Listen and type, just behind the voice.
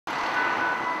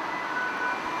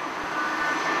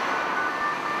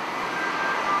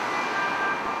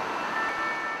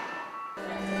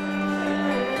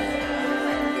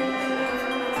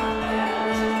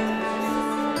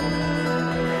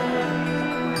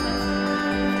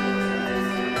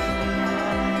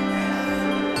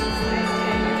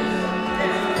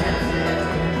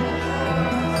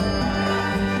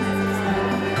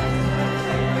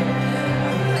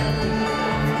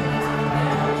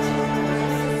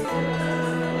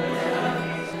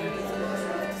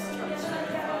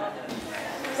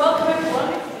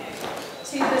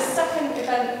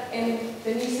event in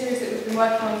the new series that we've been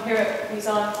working on here at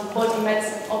Museum called Body,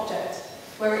 Medicine, Object,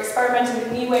 where we're experimenting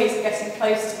with new ways of getting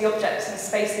close to the objects and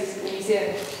spaces in the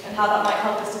museum and how that might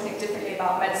help us to think differently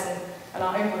about medicine and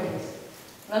our own bodies.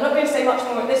 And I'm not going to say much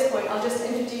more at this point. I'll just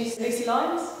introduce Lucy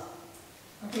Lyons,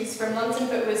 who's from London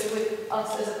but was with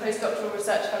us as a postdoctoral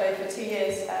research fellow for 2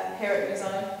 years here at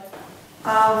Museum.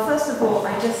 First of all,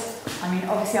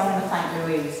 obviously I want to thank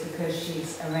Louise because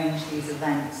she's arranged these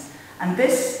events. And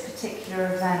this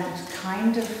particular event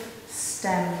kind of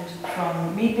stemmed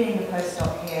from me being a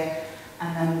postdoc here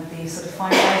and then the sort of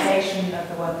finalisation of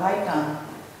the work I've done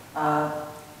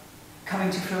coming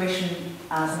to fruition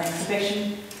as an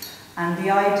exhibition. And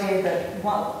the idea that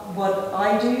what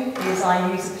I do is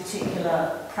I use a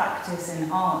particular practice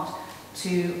in art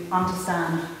to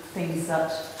understand things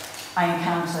that I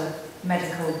encounter,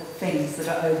 medical things that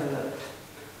are overlooked.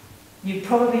 You've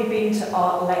probably been to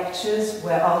art lectures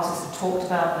where artists have talked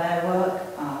about their work.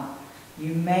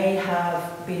 You may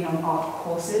have been on art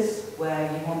courses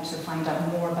where you want to find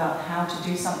out more about how to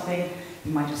do something.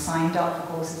 You might have signed up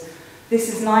for courses.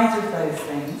 This is neither of those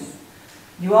things.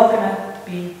 You are going to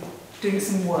be doing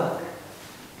some work,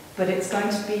 but it's going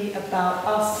to be about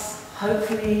us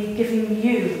hopefully giving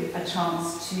you a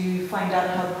chance to find out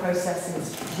how the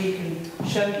processes we can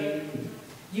show you.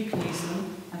 You can use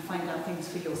them and find out things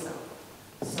for yourself.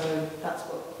 So that's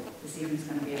what this evening's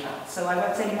going to be about. So I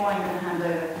won't say any more, I'm going to hand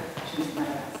over to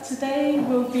Mette. Today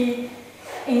we'll be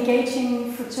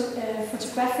engaging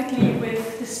photographically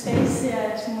with the space here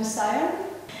at Museum,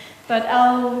 but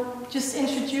I'll just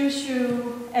introduce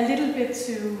you a little bit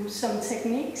to some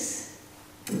techniques.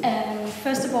 And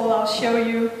first of all, I'll show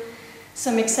you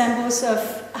some examples of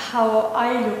how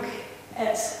I look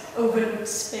at overlooked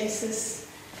spaces.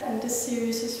 And this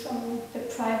series is from the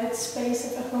private space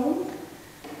of a home,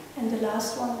 and the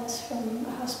last one is from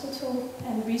a hospital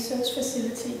and research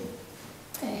facility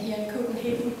here in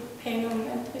Copenhagen, Panum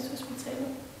and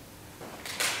Rigshospitalet.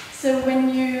 So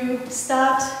when you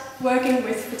start working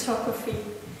with photography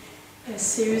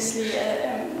seriously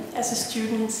as a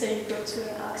student, say you go to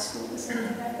an art school or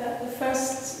something like that,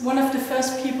 one of the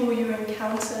first people you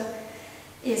encounter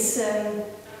is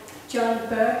John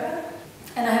Berger.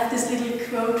 And I have this little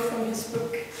quote from his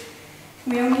book.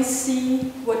 We only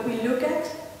see what we look at.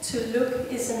 To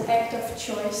look is an act of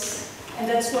choice. And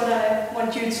that's what I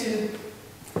want you to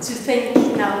think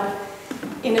now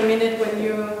in a minute when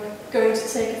you're going to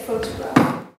take a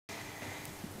photograph.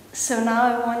 So now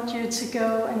I want you to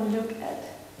go and look at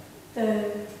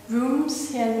the rooms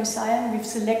here in Museum. We've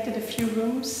selected a few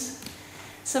rooms.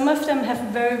 Some of them have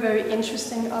very, very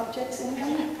interesting objects in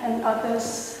them, and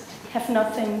others have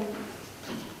nothing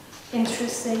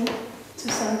interesting to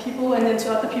some people, and then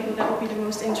to other people that will be the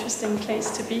most interesting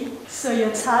place to be. So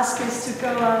your task is to go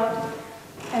out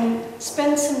and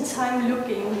spend some time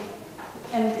looking,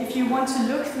 and if you want to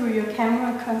look through your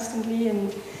camera constantly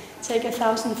and take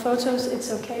 1,000 photos, it's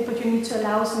okay, but you need to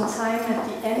allow some time at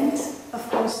the end,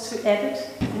 of course, to edit.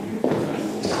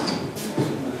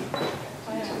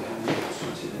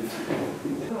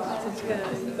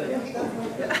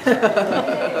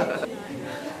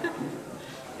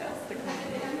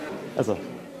 Altså,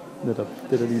 netop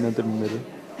det, der ligner dem med det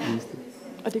viste.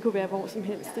 Og det kunne være hvor som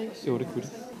helst, ikke? Jo, det kunne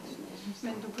det.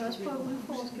 Men du kan også prøve at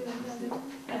udforske den der lidt,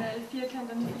 at alle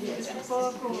firkanterne, fordi hvis du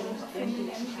prøver på at finde en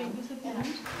anden vinkel, så bliver det.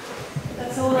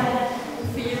 That's all I had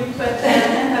for you, but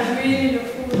I really look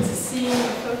forward to seeing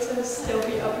the photos. They'll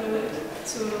be uploaded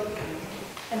to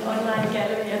an online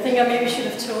gallery. I think I maybe should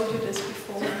have told you this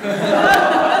before.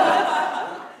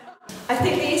 I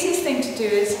think the easiest thing to do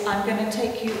is I'm going to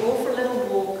take you all for a little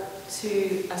walk to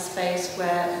a space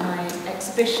where my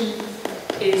exhibition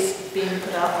is being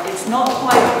put up. It's not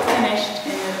quite finished,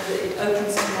 it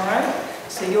opens tomorrow,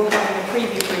 so you're having a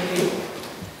preview,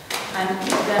 and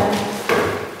then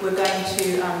we're going to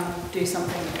do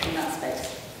something in that space.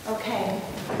 Okay.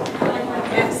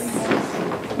 Yes.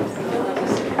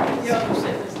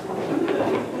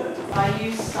 I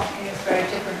use something that's very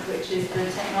different, which is the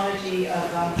technology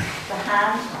of the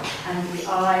hand and the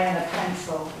eye and a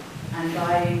pencil. And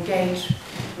I engage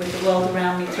with the world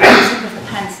around me through the tip of the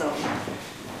pencil.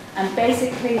 And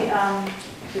basically,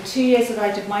 the 2 years that I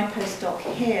did my postdoc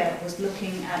here was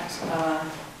looking at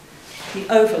the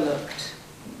overlooked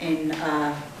in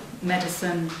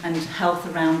medicine and health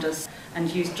around us,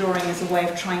 and use drawing as a way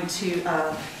of trying to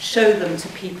show them to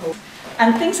people.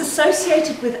 And things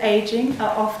associated with aging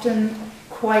are often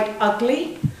quite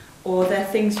ugly, or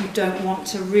they're things you don't want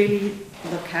to really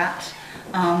look at.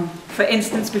 For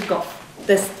instance, we've got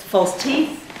this false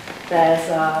teeth.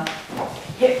 There's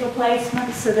hip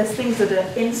replacement, so there's things that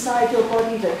are inside your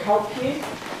body that help you.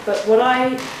 But what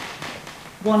I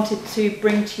wanted to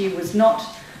bring to you was not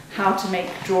how to make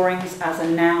drawings as a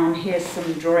noun. Here's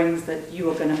some drawings that you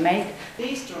are going to make.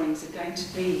 These drawings are going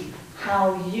to be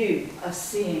how you are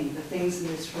seeing the things in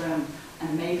this room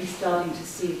and maybe starting to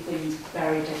see things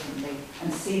very differently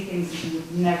and see things that you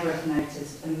would never have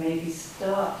noticed and maybe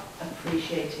start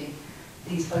appreciating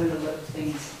these overlooked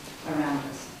things around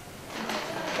us.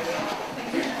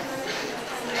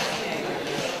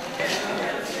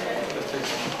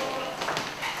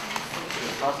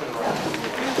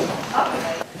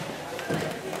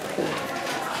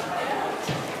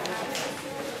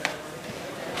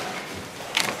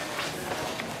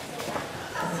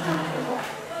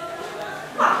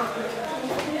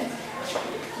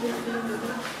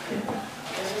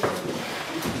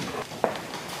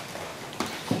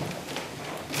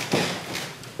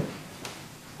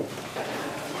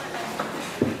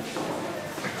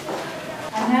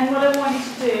 And then what I want you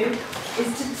to do is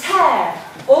to tear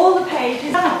all the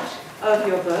pages out of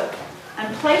your book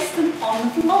and place them on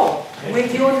the floor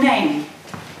with your name.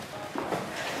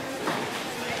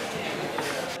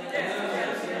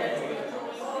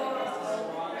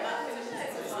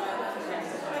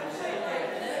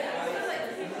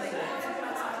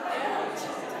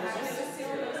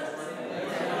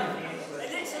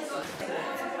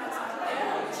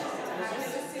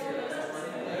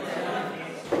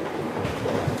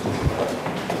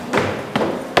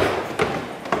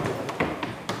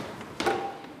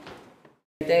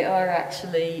 They are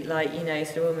actually, like, you know,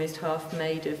 sort of almost half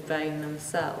made of bone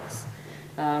themselves.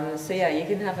 So yeah, you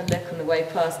can have a look on the way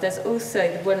past. There's also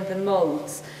one of the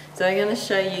moulds. So I'm going to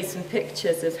show you some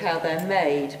pictures of how they're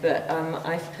made, but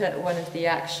I've put one of the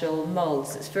actual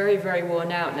moulds. It's very, very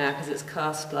worn out now because it's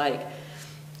cast like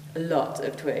a lot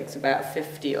of twigs, about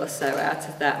 50 or so out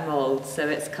of that mould, so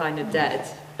it's kind of dead,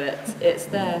 but it's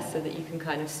there so that you can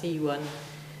kind of see one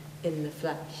in the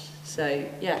flesh. So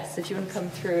yes, if you want to come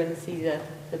through and see the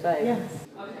bone. Yes.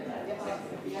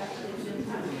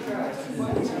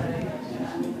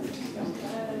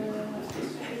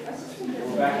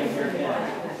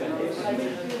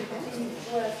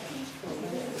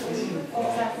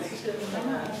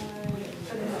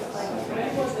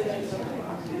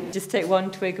 Just take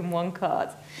one twig and one card.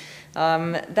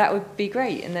 That would be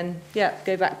great, and then yeah,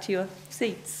 go back to your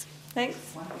seats. Thanks.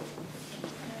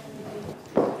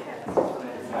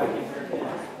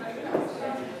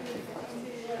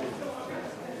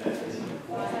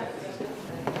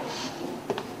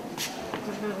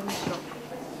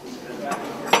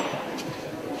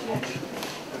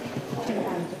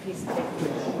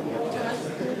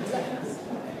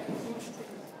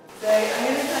 So I'm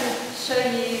going to kind of show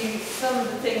you some of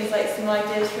the things, like some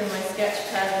ideas from my sketch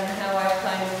pad and how I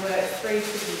kind of work through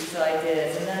to these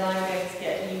ideas, and then I'm going to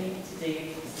get you to do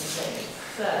some things.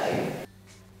 So.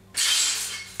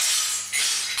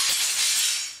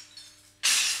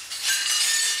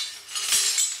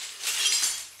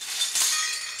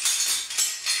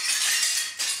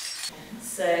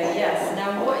 So yes,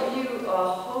 now what you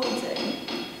are holding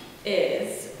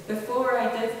is, before I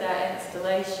did that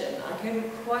installation, I couldn't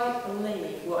quite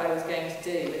believe what I was going to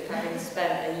do with having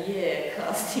spent a year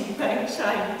casting bone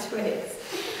shiny twigs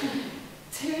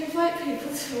to invite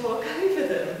people to walk over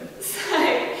them. So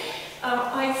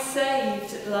I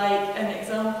saved like an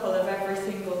example of every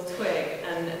single twig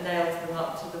and nailed them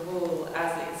up to the wall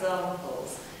as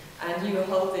examples, and you were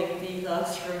holding the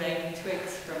last remaining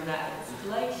twigs from that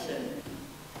installation.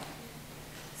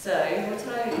 So what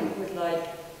I would like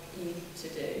you to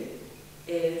do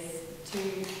is to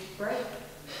break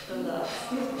the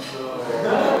last.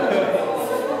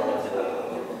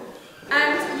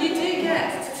 And you do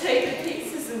get to take the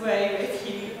pieces away with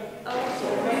you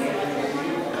afterwards.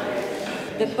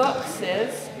 The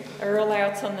boxes are all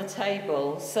out on the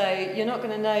table, so you're not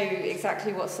going to know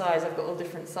exactly what size. I've got all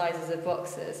different sizes of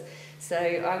boxes, so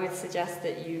I would suggest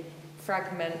that you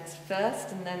fragment first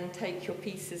and then take your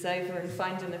pieces over and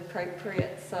find an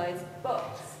appropriate sized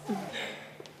box.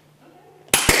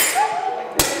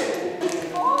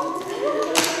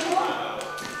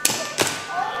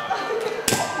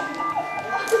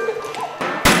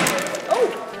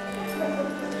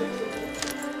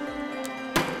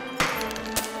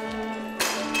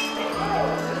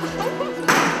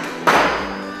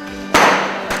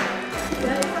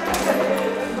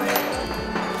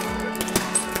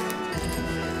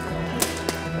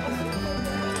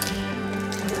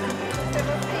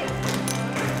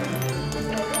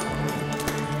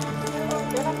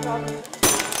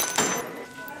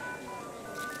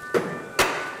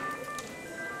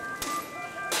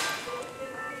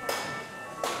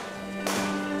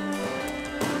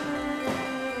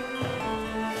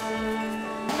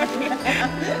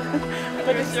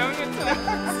 I was young and